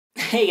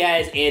Hey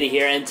guys, Andy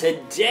here, and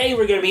today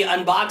we're going to be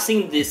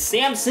unboxing the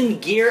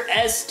Samsung Gear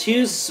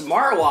S2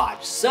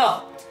 smartwatch.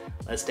 So,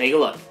 let's take a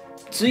look.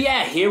 So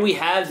yeah, here we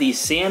have the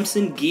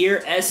Samsung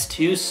Gear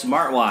S2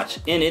 smartwatch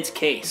in its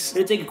case. We're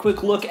going to take a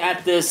quick look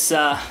at this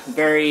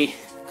very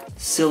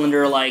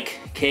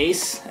cylinder-like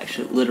case.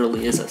 Actually, it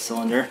literally is a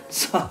cylinder.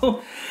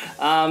 So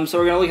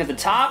we're gonna look at the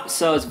top.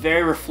 So it's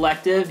very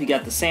reflective. You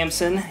got the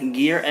Samsung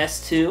Gear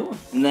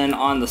S2. And then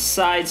on the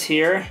sides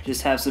here,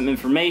 just have some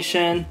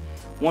information.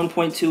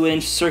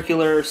 1.2-inch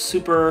circular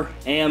super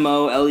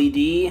AMO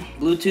LED,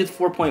 Bluetooth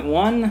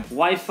 4.1,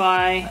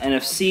 Wi-Fi,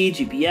 NFC,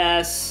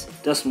 GPS,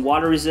 dust and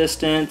water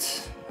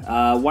resistant,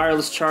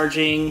 wireless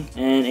charging,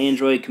 and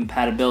Android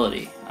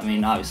compatibility. I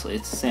mean, obviously,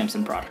 it's a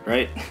Samsung product,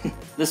 right?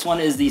 This one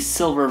is the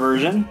silver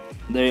version.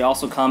 They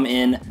also come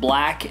in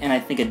black and I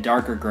think a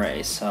darker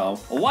gray, so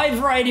a wide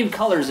variety of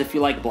colors if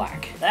you like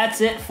black. That's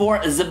it for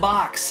the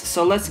box,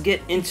 so let's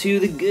get into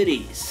the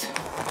goodies.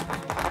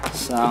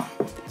 So,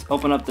 let's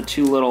open up the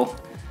two little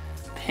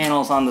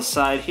panels on the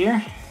side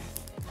here.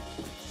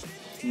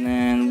 And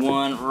then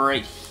one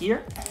right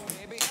here.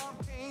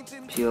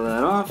 Peel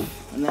that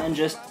off, and then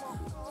just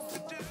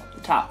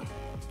the top.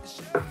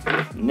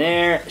 And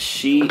there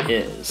she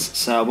is.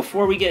 So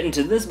before we get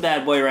into this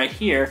bad boy right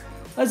here,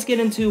 let's get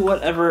into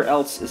whatever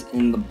else is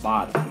in the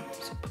bottom.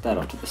 So put that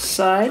off to the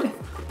side.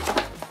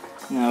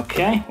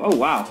 Okay, oh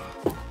wow.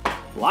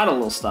 A lot of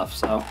little stuff,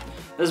 so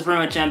this is pretty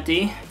much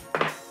empty.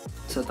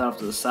 Set that off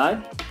to the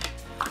side.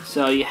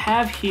 So you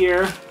have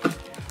here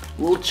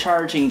a little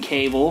charging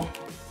cable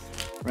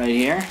right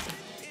here.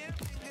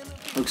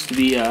 Looks to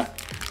be a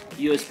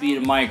USB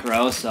to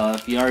micro, so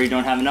if you already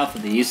don't have enough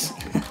of these.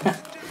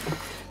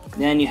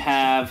 Then you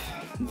have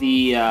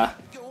the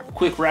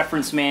quick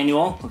reference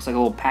manual. Looks like a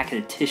little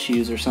packet of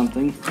tissues or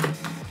something.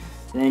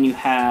 Then you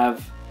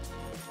have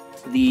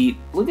the,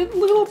 look at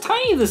how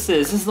tiny this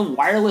is. This is the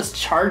wireless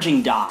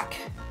charging dock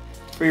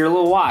for your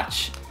little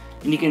watch.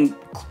 And you can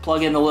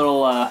plug in the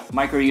little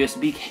micro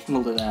USB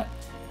cable to that.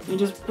 You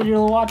just put your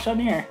little watch on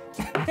here.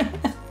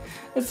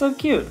 That's so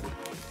cute.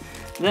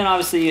 And then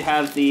obviously you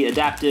have the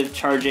adaptive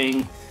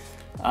charging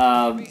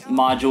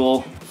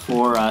module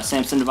for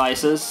Samsung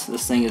devices.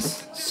 This thing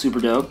is super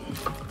dope.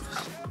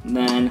 And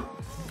then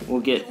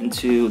we'll get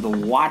into the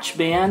watch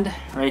band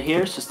right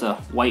here. It's just a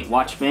white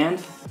watch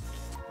band.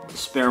 A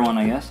spare one,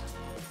 I guess.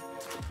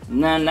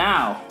 And then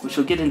now we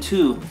shall get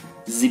into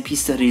the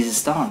pièce de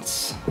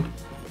résistance,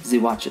 the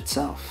watch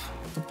itself.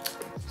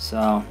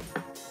 So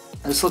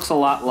this looks a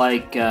lot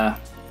like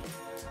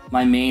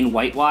my main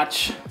white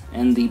watch,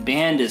 and the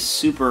band is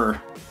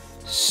super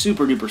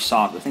duper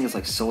soft. I think it's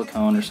like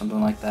silicone or something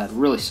like that.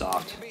 Really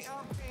soft.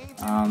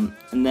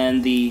 And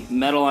then the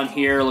metal on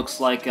here looks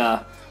like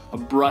a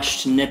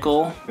brushed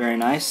nickel. Very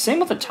nice. Same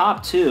with the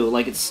top too.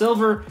 Like it's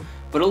silver,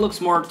 but it looks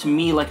more to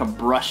me like a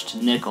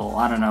brushed nickel.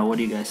 I don't know. What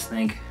do you guys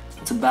think?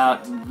 It's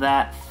about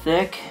that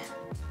thick.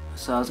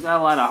 So it's got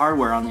a lot of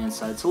hardware on the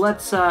inside. So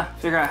let's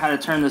figure out how to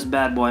turn this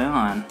bad boy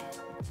on.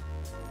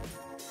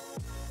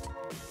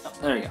 Oh,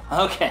 there you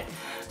go. Okay.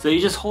 So you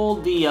just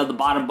hold the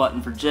bottom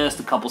button for just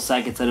a couple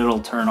seconds and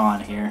it'll turn on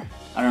here.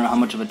 I don't know how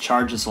much of a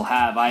charge this will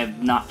have. I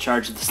have not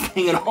charged this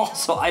thing at all,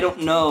 so I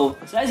don't know.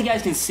 So as you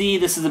guys can see,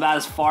 this is about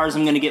as far as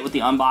I'm gonna get with the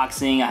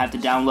unboxing. I have to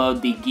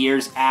download the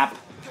Gears app,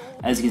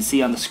 as you can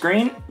see on the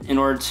screen, in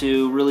order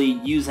to really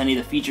use any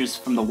of the features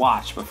from the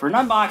watch. But for an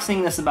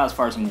unboxing, this is about as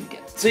far as I'm gonna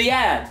get. So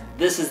yeah,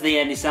 this is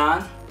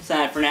TheAndySan. Sign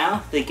up for now,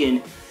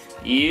 thinking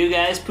you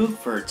guys poop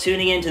for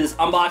tuning in to this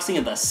unboxing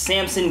of the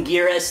Samsung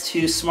Gear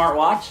S2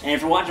 smartwatch. And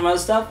for watching my other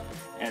stuff,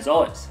 and as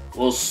always,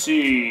 we'll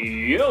see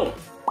you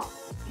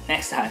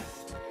next time.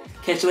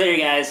 Catch you later,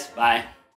 guys. Bye.